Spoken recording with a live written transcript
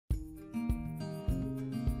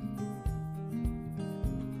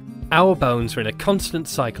Our bones are in a constant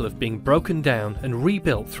cycle of being broken down and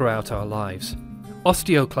rebuilt throughout our lives.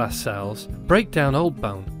 Osteoclast cells break down old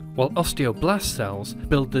bone, while osteoblast cells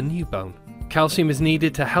build the new bone. Calcium is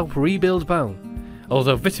needed to help rebuild bone,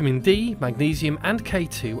 although vitamin D, magnesium and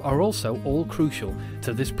K2 are also all crucial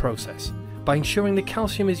to this process by ensuring the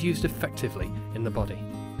calcium is used effectively in the body.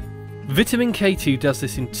 Vitamin K2 does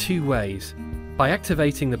this in two ways, by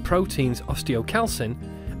activating the proteins osteocalcin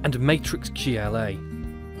and matrix GLA.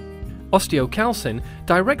 Osteocalcin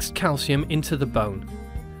directs calcium into the bone,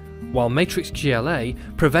 while matrix GLA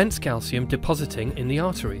prevents calcium depositing in the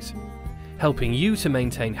arteries, helping you to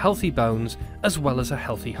maintain healthy bones as well as a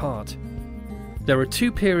healthy heart. There are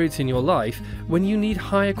two periods in your life when you need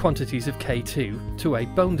higher quantities of K2 to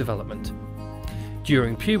aid bone development.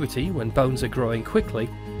 During puberty, when bones are growing quickly,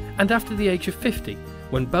 and after the age of 50,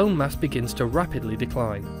 when bone mass begins to rapidly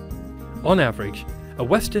decline. On average, a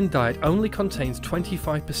Western diet only contains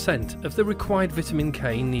 25% of the required vitamin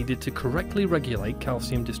K needed to correctly regulate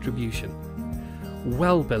calcium distribution,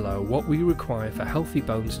 well below what we require for healthy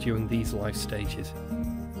bones during these life stages.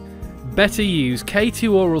 Better Use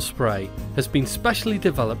K2 Oral Spray has been specially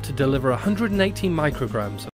developed to deliver 180 micrograms